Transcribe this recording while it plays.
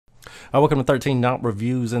Welcome to 13 Not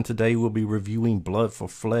Reviews, and today we'll be reviewing Blood for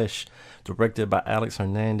Flesh, directed by Alex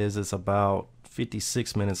Hernandez. It's about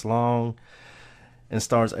 56 minutes long and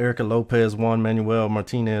stars Erica Lopez, Juan Manuel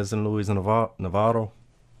Martinez, and Luis Navarro.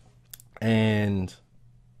 And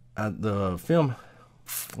the film,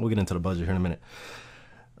 we'll get into the budget here in a minute.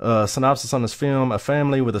 Synopsis on this film: a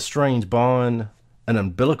family with a strange bond, an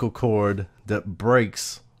umbilical cord that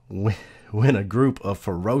breaks when a group of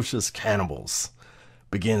ferocious cannibals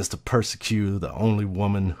begins to persecute the only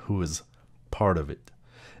woman who is part of it.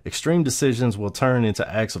 Extreme decisions will turn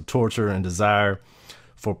into acts of torture and desire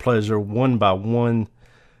for pleasure. One by one,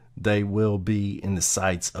 they will be in the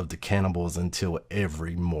sights of the cannibals until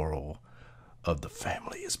every moral of the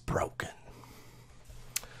family is broken.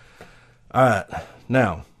 All right,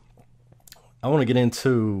 now I want to get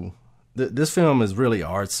into this film is really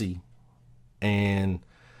artsy, and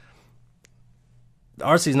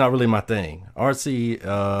artsy is not really my thing. Artsy,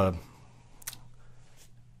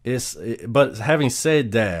 but having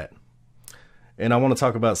said that, and I want to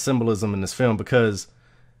talk about symbolism in this film, because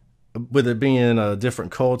with it being a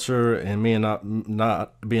different culture and me not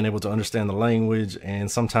being able to understand the language,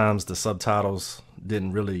 and sometimes the subtitles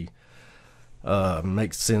didn't really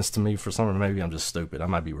make sense to me for some reason. Maybe I'm just stupid. I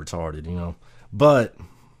might be retarded, you know. But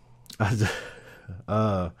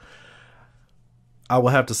I will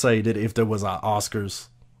have to say that if there was an Oscars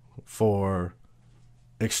for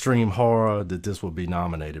extreme horror, that this would be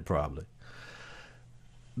nominated probably.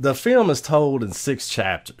 The film is told in 6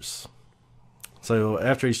 chapters. So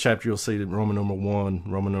after each chapter, you'll see Roman number 1,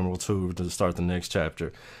 Roman number 2 to start the next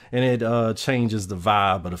chapter. And it changes the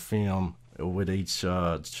vibe of the film with each,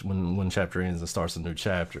 when one chapter ends and starts a new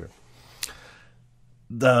chapter.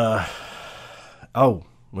 We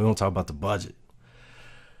won't talk about the budget.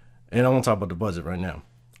 And I won't talk about the budget right now.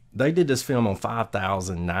 They did this film on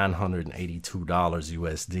 $5,982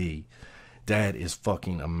 USD. That is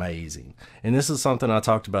fucking amazing. And this is something I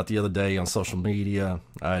talked about the other day on social media.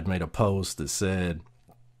 I had made a post that said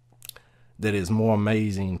that it's more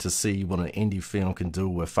amazing to see what an indie film can do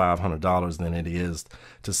with $500 than it is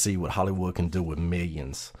to see what Hollywood can do with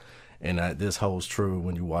millions. And this holds true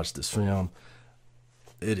when you watch this film.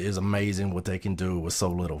 It is amazing what they can do with so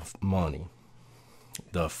little money.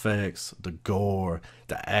 The effects, the gore,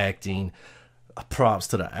 the acting, props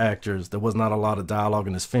to the actors. There was not a lot of dialogue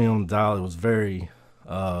in this film. Dialogue was very,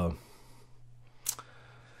 it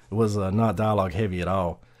was not dialogue heavy at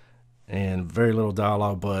all, and very little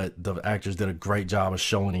dialogue. But the actors did a great job of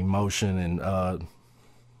showing emotion and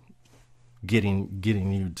getting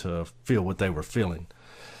you to feel what they were feeling.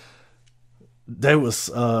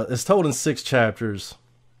 It's told in 6 chapters.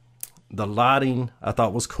 The lighting I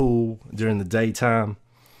thought was cool during the daytime.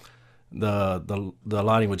 The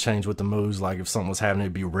lighting would change with the moods. Like if something was happening,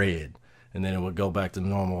 it'd be red, and then it would go back to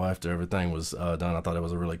normal after everything was done. I thought it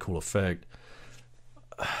was a really cool effect.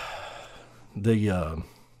 Like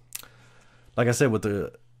I said,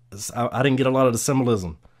 I didn't get a lot of the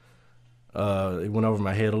symbolism. It went over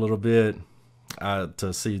my head a little bit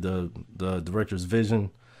to see the director's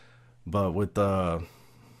vision, but with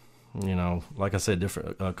you know, like I said,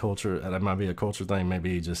 different culture. That might be a culture thing.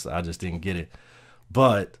 Maybe I just didn't get it.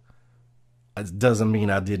 But it doesn't mean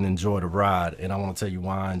I didn't enjoy the ride. And I want to tell you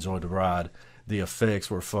why I enjoyed the ride. The effects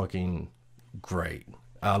were fucking great.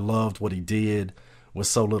 I loved what he did with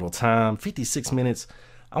so little time. 56 minutes.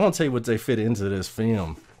 I want to tell you what they fit into this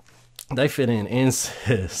film. They fit in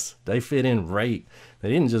incest. They fit in rape. They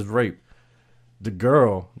didn't just rape the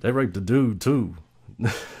girl. They raped the dude too.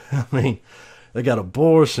 I mean, they got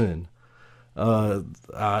abortion.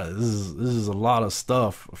 This is a lot of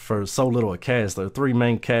stuff for so little a cast. There are 3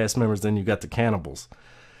 main cast members. Then you got the cannibals.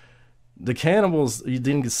 The cannibals, you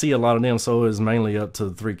didn't see a lot of them, so it was mainly up to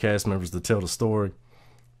the 3 cast members to tell the story.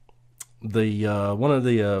 One of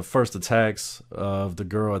the first attacks of the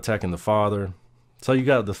girl attacking the father. So you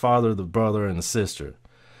got the father, the brother, and the sister.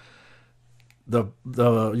 You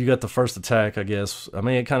got the first attack, I guess. I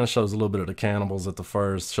mean, it kind of shows a little bit of the cannibals at the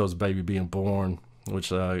first. Shows baby being born,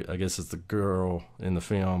 which I guess is the girl in the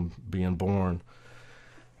film being born,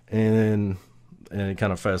 and it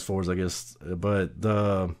kind of fast forwards, I guess. But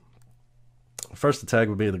the first attack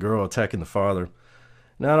would be the girl attacking the father.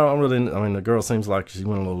 Now, I mean, the girl seems like she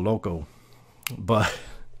went a little loco, but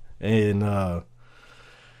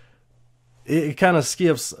it kind of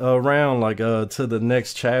skips around like to the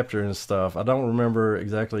next chapter and stuff. I don't remember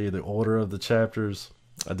exactly the order of the chapters.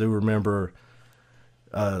 I do remember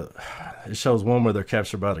it shows one where they're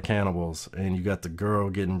captured by the cannibals, and you got the girl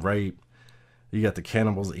getting raped. You got the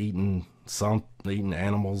cannibals eating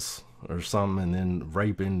animals or something, and then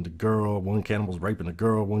raping the girl. One cannibal's raping the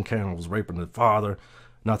girl. One cannibal's raping the father.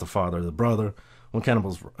 not the father, the brother. One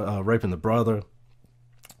cannibal's raping the brother,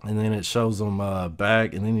 and then it shows them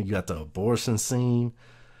back, and then you got the abortion scene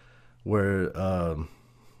where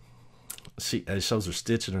it shows her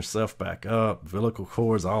stitching herself back up, umbilical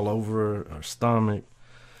cords all over her stomach.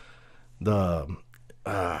 You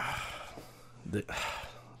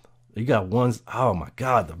got ones. Oh my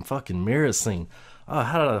god, the fucking mirror scene. Oh,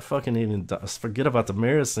 how did I fucking even forget about the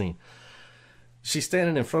mirror scene? She's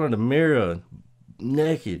standing in front of the mirror,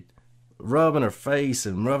 naked, rubbing her face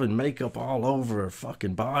and rubbing makeup all over her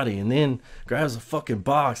fucking body, and then grabs a fucking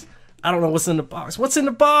box. I don't know what's in the box. What's in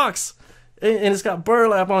the box? And it's got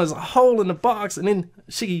burlap on it. There's a hole in the box, and then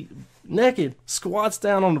she, naked, squats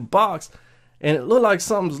down on the box, and it looked like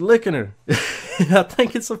something's licking her. I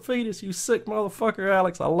think it's a fetus, you sick motherfucker,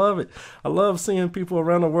 Alex. I love it. I love seeing people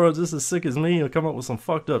around the world just as sick as me and come up with some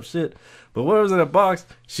fucked up shit. But whatever's in that box,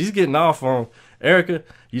 she's getting off on. Erica,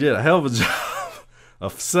 you did a hell of a job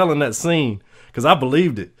of selling that scene, because I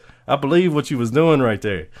believed it. I believed what you was doing right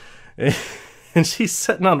there. And she's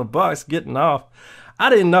sitting on the box getting off. I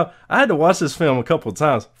didn't know. I had to watch this film a couple of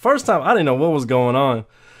times. First time, I didn't know what was going on.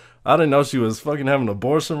 I didn't know she was fucking having an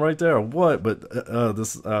abortion right there or what, but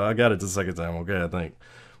I got it the second time, okay, I think.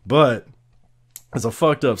 But it's a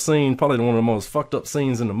fucked up scene, probably one of the most fucked up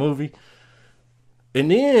scenes in the movie.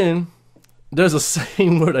 And then there's a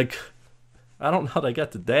scene where I don't know how they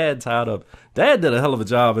got the dad tied up. Dad did a hell of a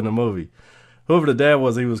job in the movie. Whoever the dad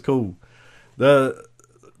was, he was cool. The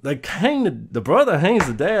brother hangs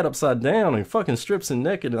the dad upside down and fucking strips him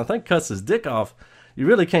naked and I think cuts his dick off. You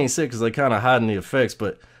really can't see it because they kind of hiding the effects,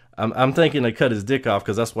 but I'm thinking they cut his dick off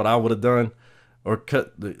because that's what I would have done. Or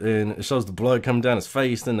and it shows the blood coming down his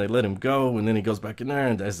face, then they let him go, and then he goes back in there,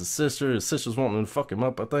 and there's his sister's wanting to fuck him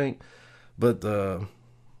up, I think. But,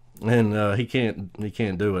 he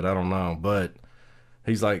can't do it, I don't know. But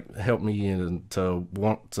he's like, help me to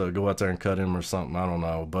want to go out there and cut him or something, I don't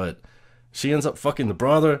know. But she ends up fucking the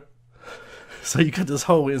brother. So you got this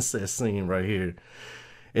whole incest scene right here.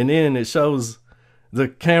 And then it shows the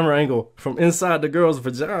camera angle from inside the girl's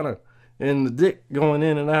vagina and the dick going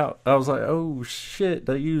in and out. I was like, oh shit,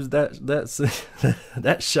 they used that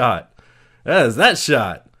shot. That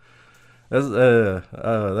shot.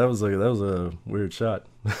 That was a weird shot.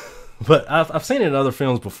 But I've seen it in other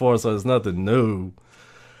films before, so it's nothing new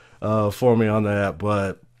for me on that.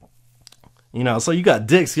 But you know, so you got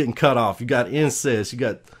dicks getting cut off, you got incest, you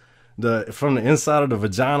got from the inside of the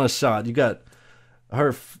vagina shot, you got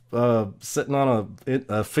her sitting on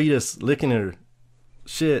a fetus licking her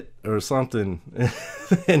shit or something.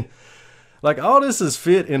 And like all this is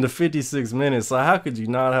fit into 56 minutes, so how could you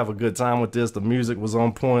not have a good time with this? The music was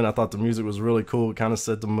on point. I thought the music was really cool. It kind of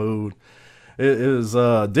set the mood. It was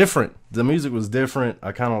different. The music was different.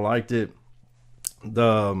 I kind of liked it.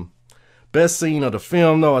 The best scene of the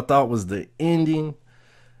film, though, I thought was the ending.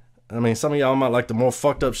 I mean, some of y'all might like the more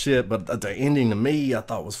fucked up shit, but the ending to me, I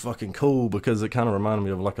thought was fucking cool because it kind of reminded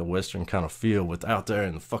me of like a Western kind of feel with out there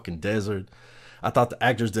in the fucking desert. I thought the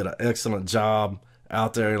actors did an excellent job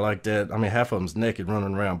out there like that. I mean, half of them's naked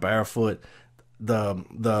running around barefoot. The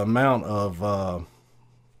amount of,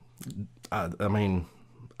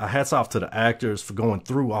 hats off to the actors for going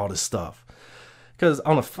through all this stuff. Because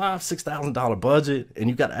on a $5,000-$6,000 budget and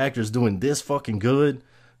you got actors doing this fucking good,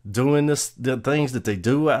 doing the things that they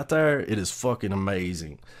do out there, it is fucking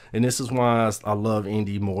amazing. And this is why I love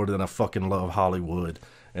indie more than I fucking love Hollywood,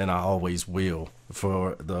 and I always will,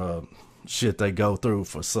 for the shit they go through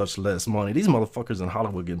for such less money. These motherfuckers in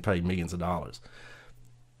Hollywood getting paid millions of dollars.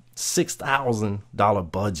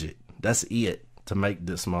 $6,000 budget, that's it, to make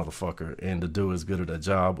this motherfucker, and to do as good of a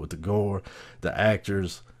job with the gore, the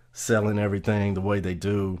actors selling everything the way they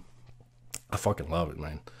do. I fucking love it,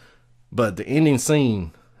 man. But the ending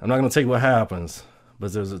scene, I'm not going to tell you what happens,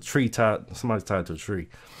 but there's a tree somebody's tied to a tree.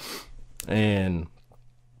 And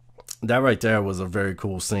that right there was a very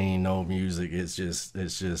cool scene. No music. It's just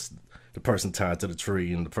the person tied to the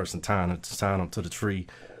tree and the person tying them to the tree.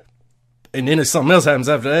 And then something else happens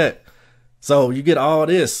after that. So you get all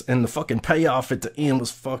this, and the fucking payoff at the end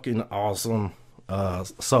was fucking awesome.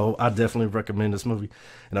 So I definitely recommend this movie,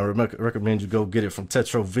 and I recommend you go get it from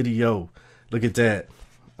Tetro Video. Look at that.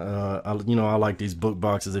 I like these book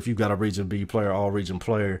boxes. If you've got a Region B player, all Region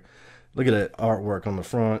player, look at that artwork on the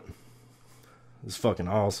front. It's fucking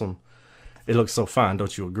awesome. It looks so fine,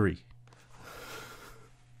 don't you agree?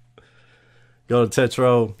 Go to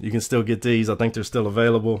Tetro. You can still get these. I think they're still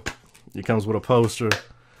available. It comes with a poster.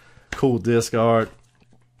 Cool disc art.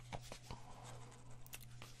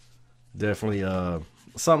 Definitely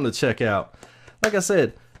something to check out. Like I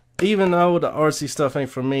said, even though the artsy stuff ain't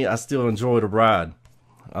for me, I still enjoy the ride.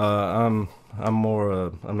 I'm I'm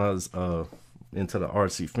more, I'm not as into the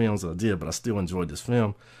artsy films as I did, but I still enjoyed this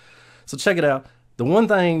film. So check it out. The one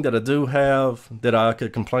thing that I do have that I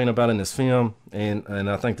could complain about in this film, and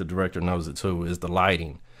I think the director knows it too, is the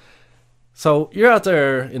lighting. So you're out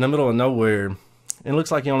there in the middle of nowhere, and it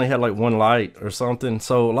looks like you only had like one light or something.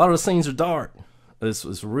 So a lot of the scenes are dark.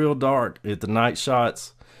 It's real dark at the night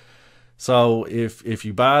shots. So if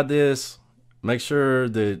you buy this, make sure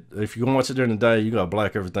that if you're gonna watch it during the day, you gotta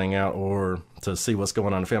black everything out, or to see what's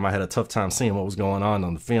going on in the film. I had a tough time seeing what was going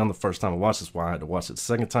on the film the first time I watched this, why I had to watch it the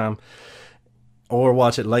second time. Or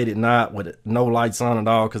watch it late at night with no lights on at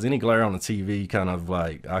all, because any glare on the TV kind of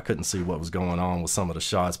like, I couldn't see what was going on with some of the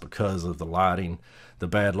shots because of the lighting, the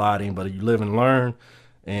bad lighting. But you live and learn,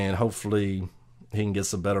 and hopefully he can get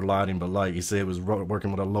some better lighting. But like he said, it was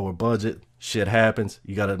working with a lower budget. Shit happens.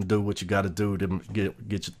 You got to do what you got to do to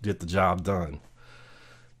get the job done.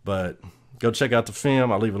 But go check out the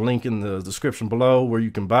film. I'll leave a link in the description below where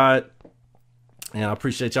you can buy it. And I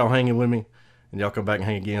appreciate y'all hanging with me. And y'all come back and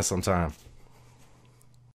hang again sometime.